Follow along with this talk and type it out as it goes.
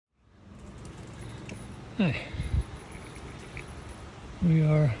Hi. We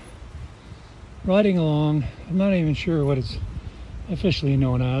are riding along. I'm not even sure what it's officially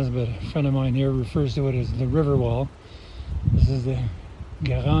known as, but a friend of mine here refers to it as the river wall. This is the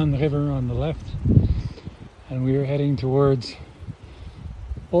Garonne River on the left, and we are heading towards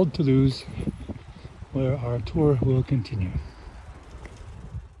Old Toulouse, where our tour will continue.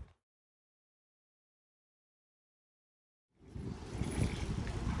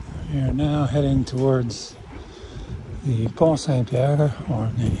 We are now heading towards the Pont St-Pierre,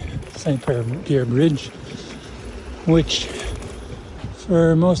 or the St-Pierre Bridge, which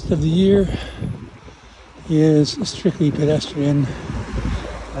for most of the year is strictly pedestrian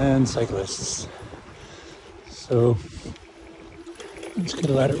and cyclists. So I'm just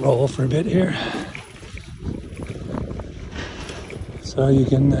gonna let it roll for a bit here, so you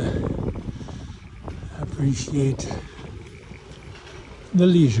can appreciate the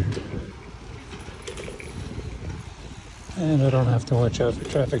leisure. And I don't have to watch out for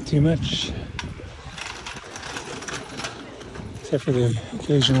traffic too much, except for the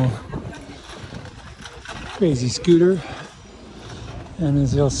occasional crazy scooter. And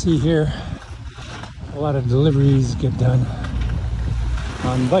as you'll see here, a lot of deliveries get done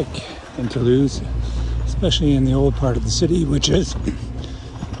on bike in Toulouse, especially in the old part of the city, which is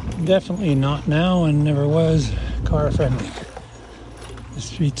definitely not now and never was car friendly. The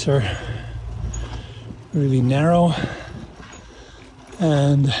streets are really narrow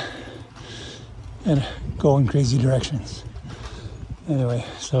and go in crazy directions. Anyway,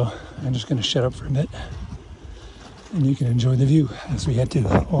 so I'm just going to shut up for a bit, and you can enjoy the view as we head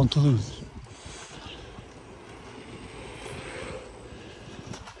to Old Toulouse.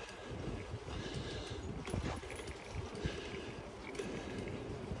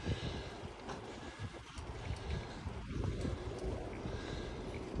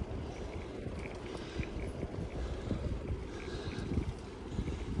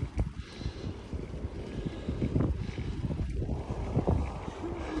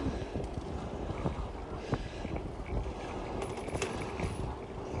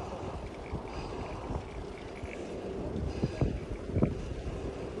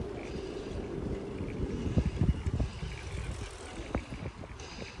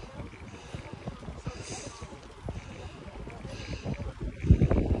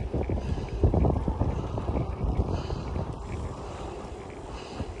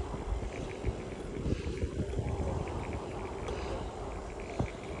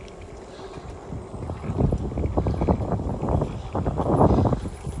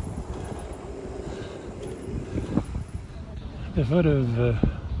 The foot of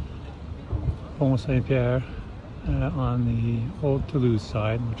Pont St-Pierre on the Old Toulouse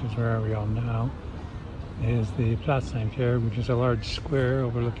side, which is where we are now, is the Place St-Pierre, which is a large square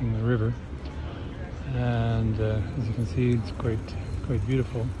overlooking the river. And as you can see, it's quite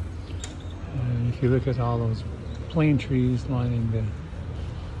beautiful. And if you look at all those plane trees lining the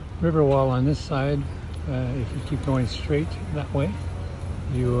river wall on this side, if you keep going straight that way,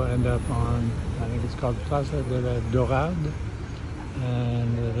 you will end up on, I think it's called Place de la Daurade.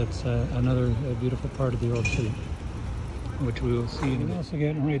 And that's another beautiful part of the old city, which we will see. You can also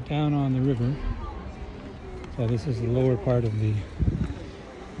get right down on the river. So this is the lower part of the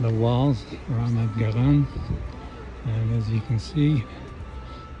walls around that Garonne. And as you can see,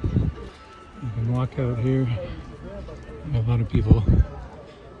 you can walk out here. A lot of people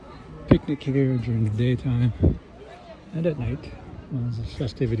picnic here during the daytime and at night when there's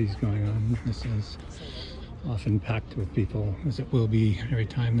festivities going on. This is often packed with people, as it will be every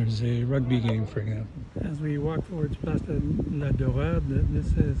time there's a rugby game, for example. As we walk towards Place de la Daurade,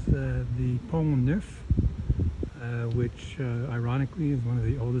 this is the Pont Neuf, which ironically is one of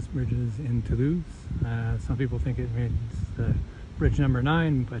the oldest bridges in Toulouse. Some people think it means bridge number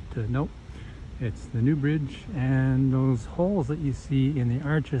 9, but nope, it's the new bridge. And those holes that you see in the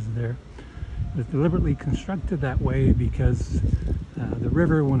arches there was deliberately constructed that way because the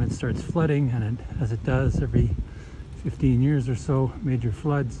river, when it starts flooding, and as it does every 15 years or so, major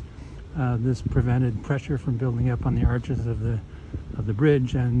floods, this prevented pressure from building up on the arches of the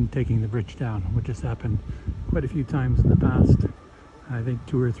bridge and taking the bridge down, which has happened quite a few times in the past. I think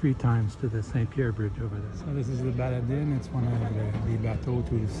 2 or 3 times to the St-Pierre bridge over there. So this is the Baladine. It's one of the bateaux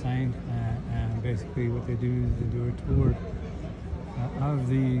to the Seine, and basically what they do is they do a tour of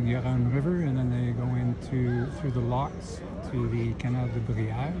the Garonne River, and then they go through the locks to the Canal de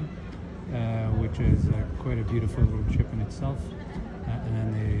Brienne, which is quite a beautiful little trip in itself. And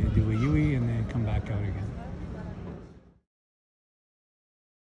then they do a U-E and they come back out again.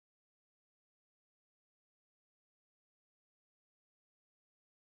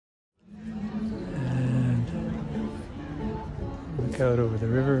 And out over the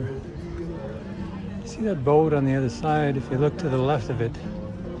river. You see that boat on the other side? If you look to the left of it,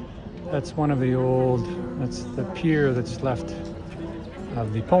 that's one of the that's the pier that's left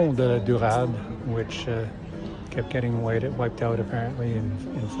of the Pont de Daurade, which kept getting wiped out apparently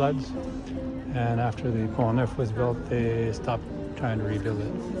in floods. And after the Pont Neuf was built, they stopped trying to rebuild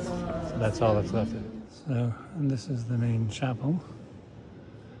it. So that's all that's left of it. So, and this is the main chapel.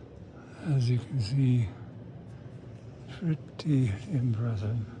 As you can see, pretty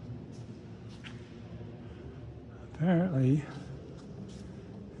impressive. Apparently,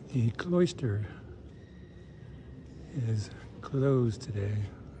 the cloister is closed today.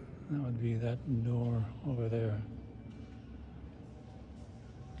 That would be that door over there.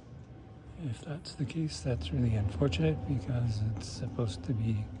 If that's the case, that's really unfortunate because it's supposed to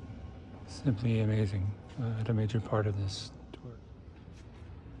be simply amazing at a major part of this tour.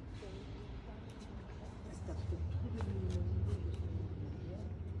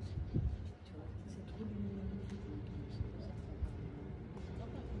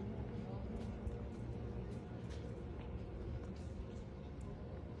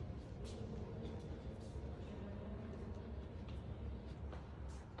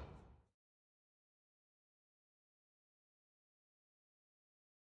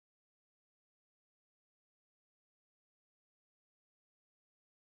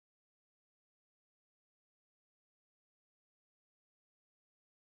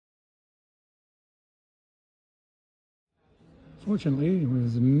 Fortunately, I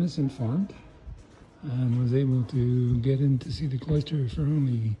was misinformed and was able to get in to see the cloister for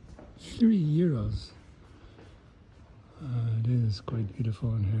only €3. It is quite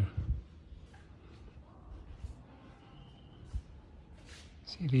beautiful in here.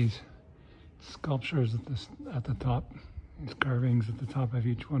 See these sculptures at the top, these carvings at the top of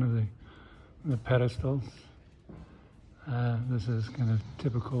each one of the pedestals. This is kind of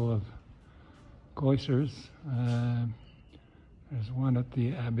typical of cloisters. There's one at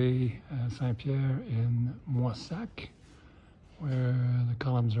the Abbey St-Pierre in Moissac, where the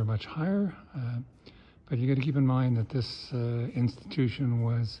columns are much higher. But you got to keep in mind that this institution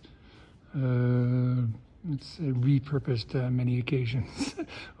was repurposed many occasions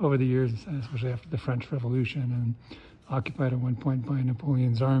over the years, especially after the French Revolution, and occupied at one point by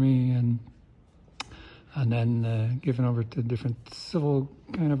Napoleon's army, and then given over to different civil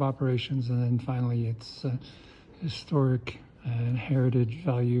kind of operations, and then finally its historic and heritage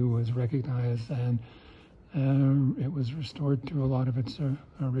value was recognized, and it was restored to a lot of its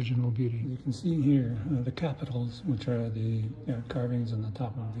original beauty. You can see here the capitals, which are the carvings on the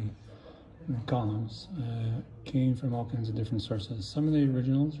top of the columns, came from all kinds of different sources. Some of the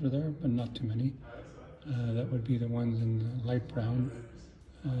originals were there, but not too many. That would be the ones in the light brown.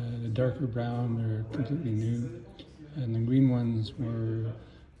 The darker brown are completely new, and the green ones were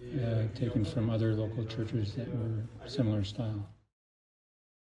taken from other local churches that were similar style.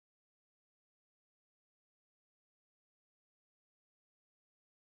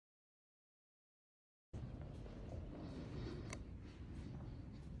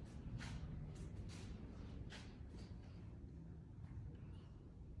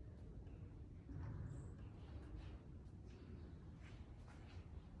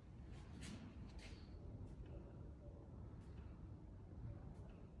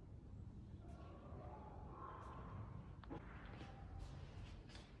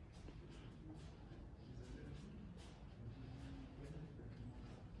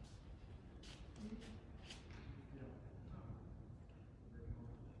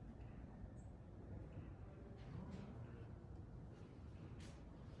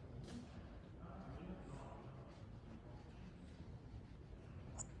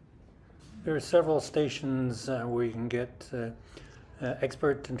 There are several stations where you can get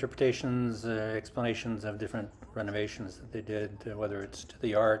expert interpretations, explanations of different renovations that they did, whether it's to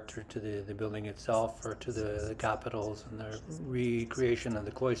the art or to the building itself or to the capitals and the recreation of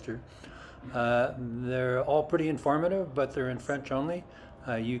the cloister. They're all pretty informative, but they're in French only.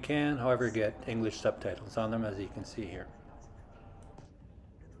 You can, however, get English subtitles on them, as you can see here.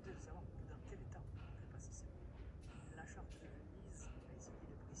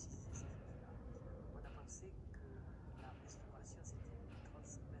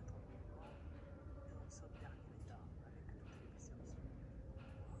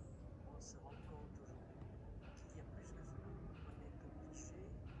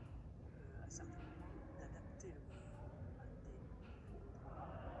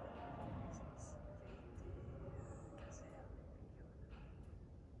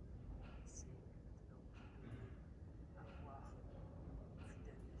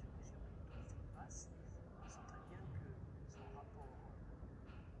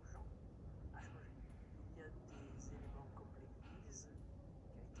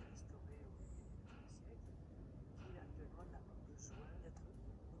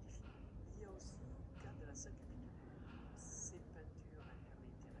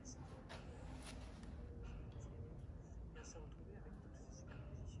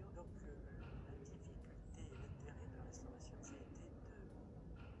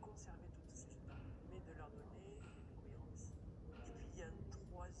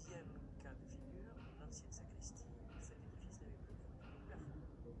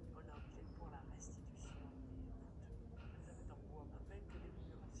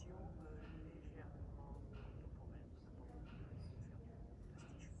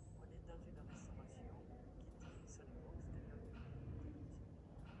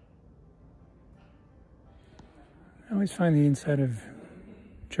 always find the inside of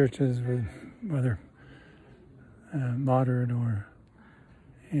churches, whether modern or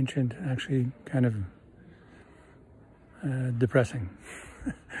ancient, actually kind of depressing.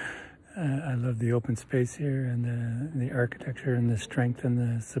 I love the open space here and the architecture and the strength and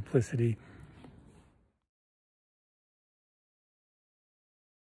the simplicity.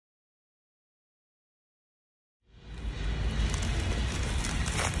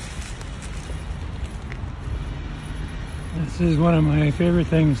 This is one of my favorite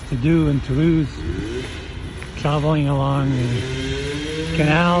things to do in Toulouse, traveling along the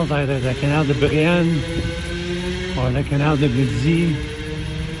canals, either the Canal de Brienne or the Canal de Midi.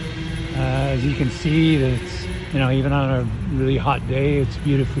 As you can see, it's, you know, even on a really hot day, it's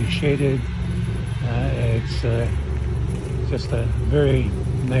beautifully shaded. It's just a very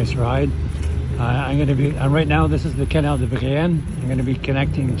nice ride. Right now, this is the Canal de Brienne. I'm going to be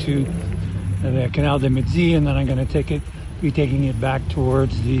connecting to the Canal de Midi, and then I'm going to be taking it back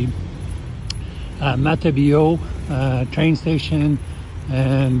towards the Matabiau train station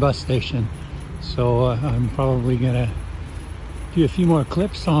and bus station. So I'm probably going to do a few more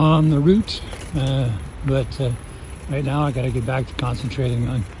clips on the route, but right now I got to get back to concentrating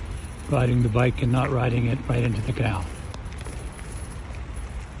on riding the bike and not riding it right into the canal.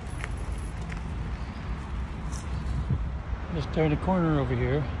 Just turn a corner over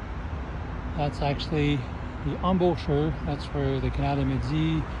here. That's actually the embouchure. That's where the Canal de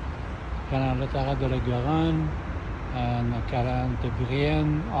Midi, Canal de Garonne, and the Canal de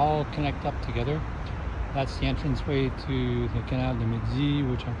Brienne all connect up together. That's the entranceway to the Canal de Midi,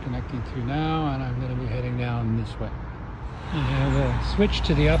 which I'm connecting to now, and I'm going to be heading down this way. I have switched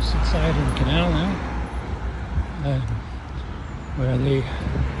to the opposite side of the canal now, where the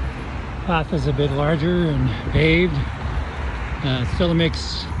path is a bit larger and paved. Still a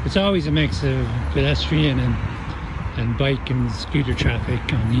mix. It's always a mix of pedestrian and bike and scooter traffic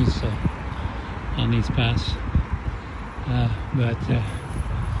on these paths. But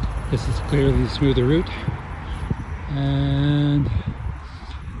this is clearly the smoother route, and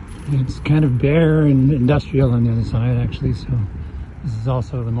it's kind of bare and industrial on the other side, actually. So this is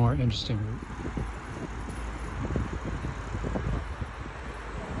also the more interesting route.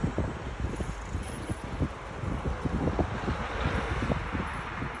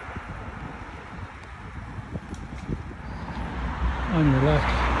 On your left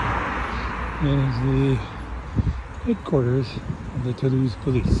is the headquarters of the Toulouse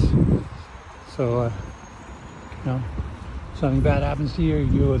police. So, you know, if something bad happens to you,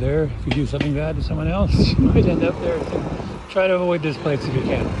 you go there. If you do something bad to someone else, you might end up there. So try to avoid this place if you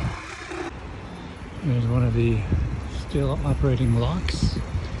can. There's one of the still operating locks.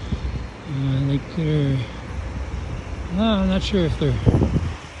 I think I'm not sure if they're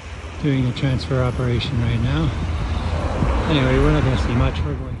doing a transfer operation right now. Anyway, we're not going to see much.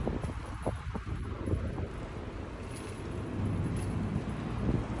 We're going.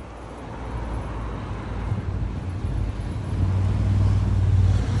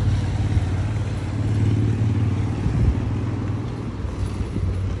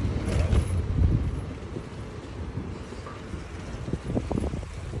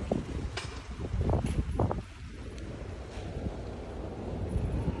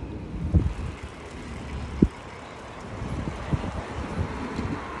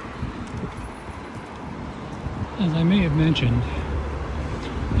 As I may have mentioned,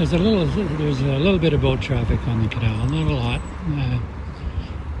 there's a little bit of boat traffic on the canal, not a lot.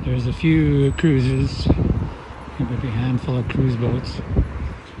 There's a few cruises, maybe a handful of cruise boats,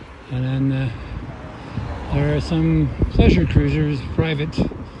 and then there are some pleasure cruisers, private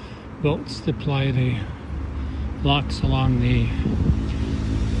boats that ply the locks along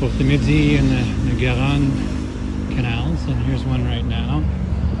both the Midi and the Garonne canals, and here's one right now.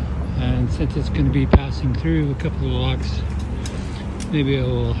 And since it's going to be passing through a couple of locks, maybe I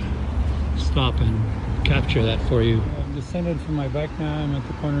will stop and capture that for you. I've descended from my bike now. I'm at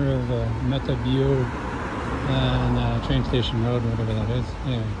the corner of Matabiau and Train Station Road, whatever that is.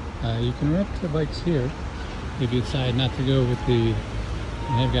 Anyway, you can rent the bikes here if you decide not to go with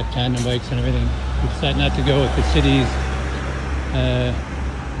they've got tandem bikes and everything. If you decide not to go with the city's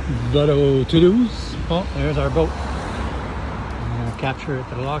Old Toulouse. Oh, there's our boat. Capture at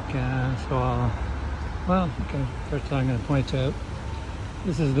the lock, so first I'm going to point out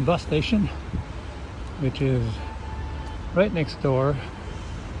this is the bus station, which is right next door,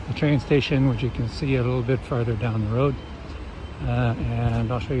 the train station, which you can see a little bit farther down the road,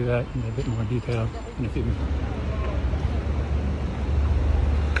 and I'll show you that in a bit more detail in a few minutes.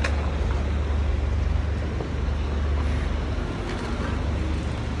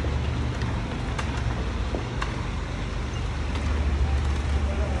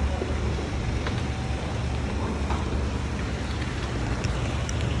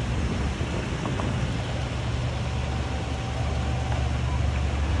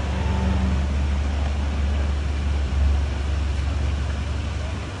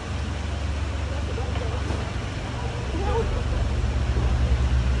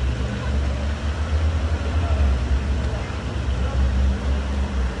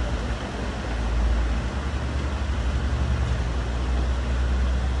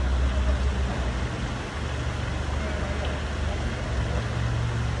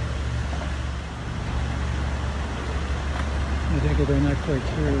 take it, they're not quite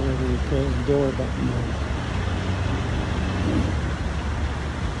sure where the closed door button is.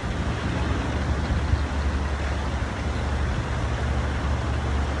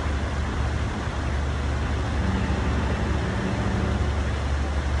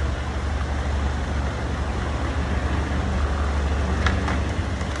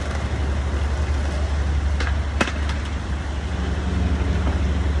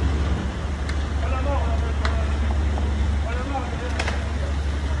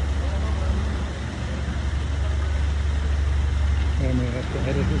 And we have to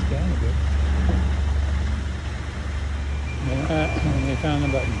edit this down a bit. And they found the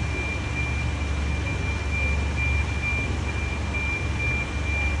button.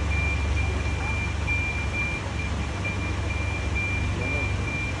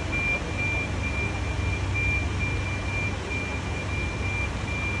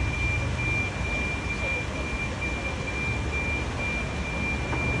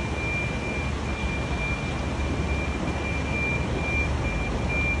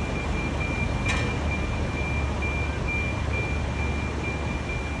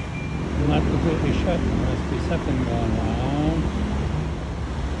 Not completely shut, there must be something going on.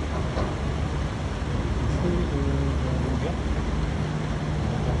 Let's see, yep.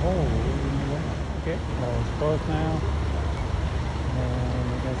 There's a hole in the wall. Okay, well it's closed now. And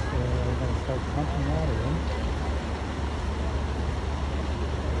I guess we're going to start pumping water in.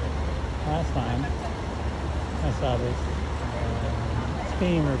 Last time I saw this,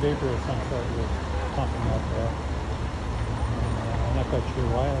 steam or vapor of some sort was pumping out there. I'm not quite sure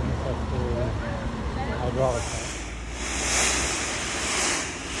why, I guess that's the hydraulic part.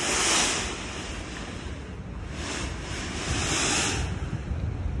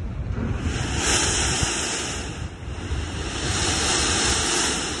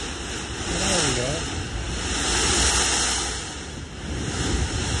 There we go.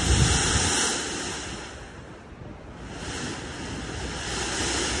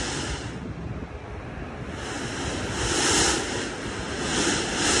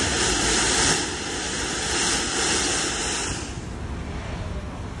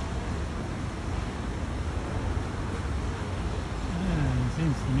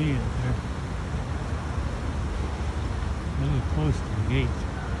 Seems to me that they're really close to the gate.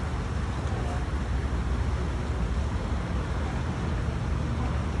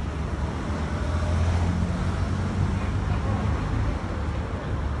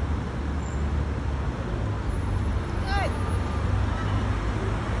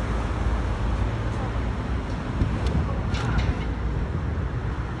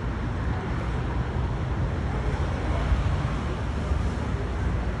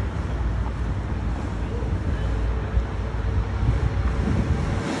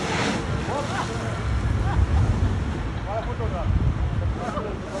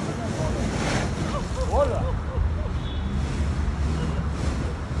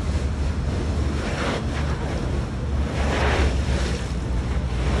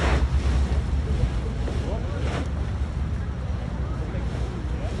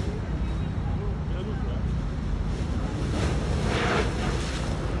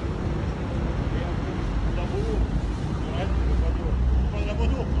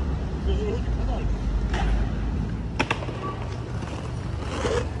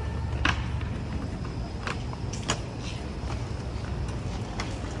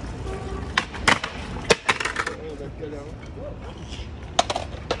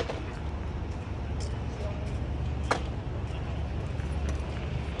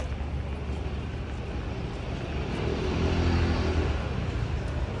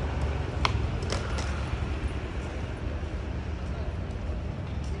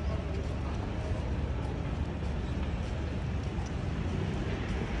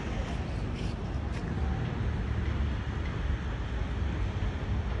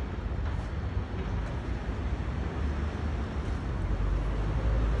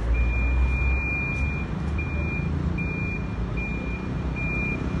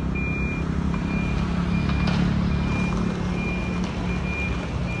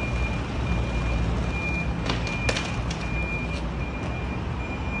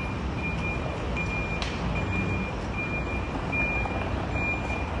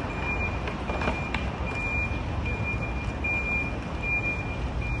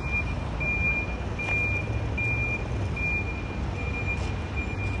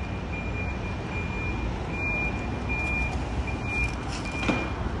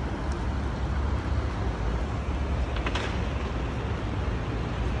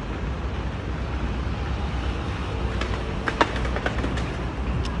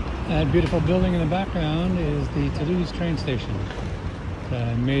 That beautiful building in the background is the Toulouse train station.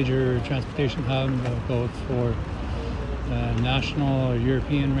 a major transportation hub, both for national or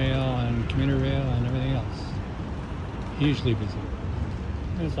European rail and commuter rail and everything else. Hugely busy.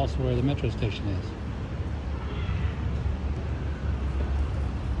 And it's also where the metro station is.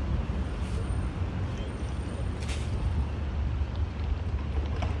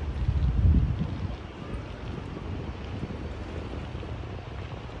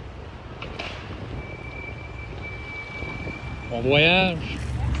 Bon voyage!